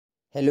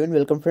Hello and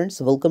welcome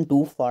friends, welcome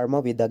to pharma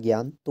वेदा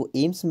ज्ञान। तो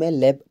AIIMS में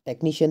लैब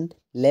टेक्नीशियन,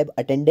 लैब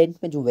अटेंडेंट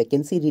में जो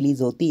वैकेंसी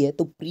रिलीज होती है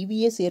तो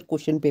प्रीवियस ईयर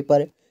क्वेश्चन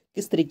पेपर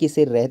किस तरीके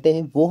से रहते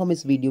हैं वो हम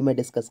इस वीडियो में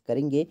डिस्कस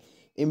करेंगे।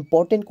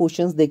 इंपॉर्टेंट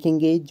क्वेश्चंस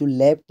देखेंगे जो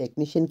लैब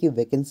टेक्नीशियन की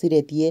वैकेंसी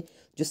रहती है,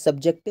 जो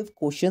सब्जेक्टिव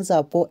क्वेश्चंस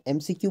आपको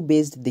एमसीक्यू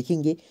बेस्ड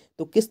दिखेंगे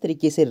तो किस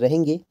तरीके से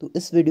रहेंगे, तो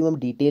इस वीडियो में हम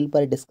डिटेल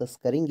पर डिस्कस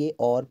करेंगे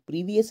और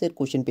प्रीवियस ईयर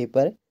क्वेश्चन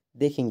पेपर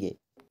देखेंगे।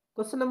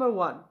 Question number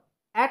 1.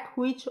 At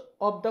which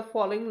of the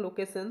following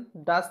location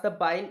does the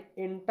bile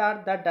enter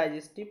the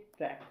digestive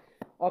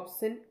tract?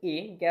 Option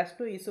A.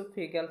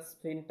 Gastroesophageal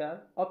sphincter.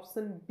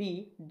 Option B.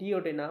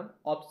 Duodenum.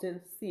 Option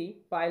C.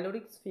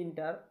 Pyloric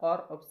sphincter. Or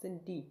option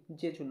D.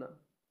 Jejunum.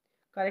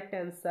 Correct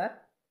answer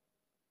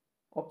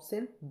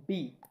option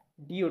B.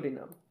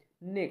 Duodenum.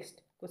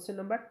 Next, question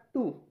number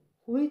 2.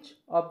 Which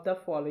of the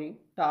following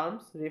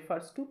terms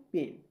refers to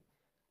pain?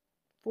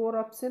 Four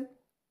option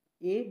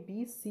A,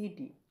 B, C,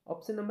 D.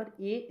 Option number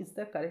A is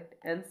the correct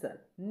answer.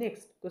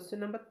 Next, question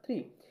number 3.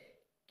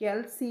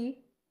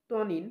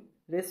 Calcitonin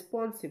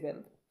responsible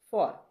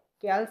for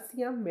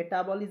calcium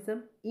metabolism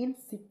is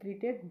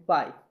secreted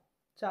by.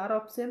 Char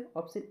option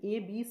A,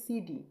 B, C,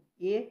 D.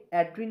 A.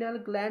 Adrenal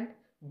gland.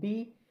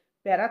 B.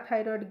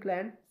 Parathyroid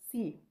gland.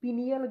 C.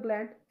 Pineal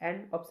gland.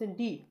 And option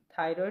D.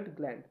 Thyroid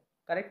gland.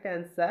 Correct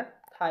answer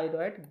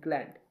thyroid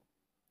gland.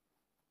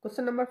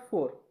 Question number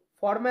 4.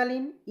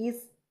 Formalin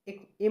is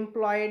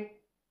employed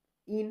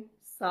in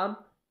some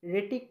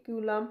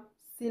reticulum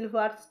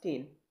silver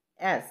stain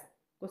as.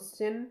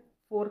 Question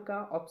 4 का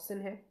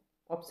option है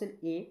option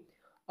A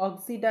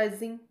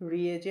oxidising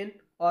reagent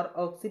और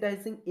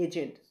oxidising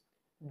agent,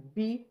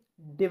 B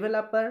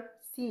developer,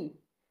 C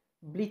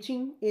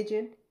bleaching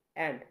agent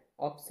and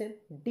option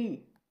D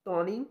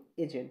toning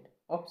agent.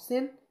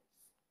 Option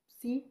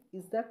C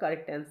is the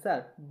correct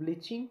answer,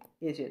 bleaching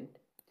agent.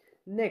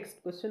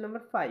 Next, question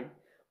number 5.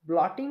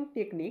 Blotting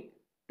technique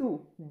to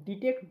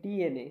detect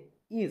DNA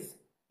is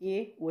A.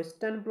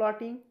 Western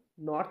blotting,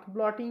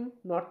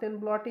 northern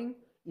blotting,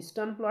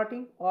 eastern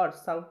blotting, or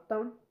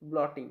southern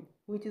blotting.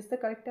 Which is the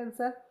correct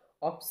answer?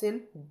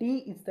 Option D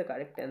is the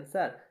correct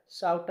answer,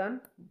 southern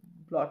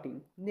blotting.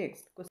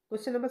 Next,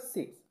 question number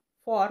 6.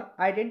 For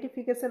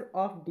identification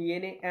of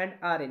DNA and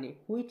RNA,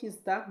 which is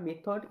the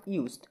method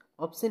used?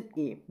 Option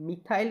A.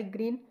 Methyl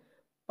green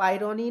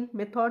pyronine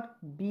method.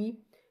 B.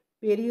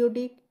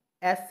 Periodic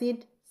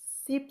acid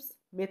Ships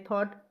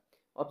method.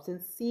 Option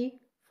C.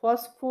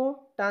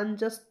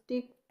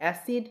 Phosphotungstic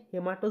acid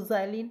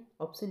hematoxylin.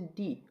 Option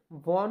D.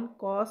 Von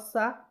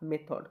Cosa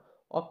method.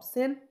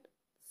 Option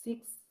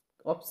 6.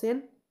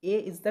 Option A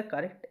is the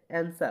correct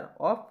answer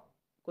of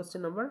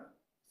question number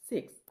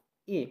 6.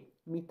 A.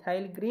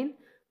 Methyl green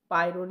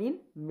pyronine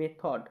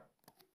method.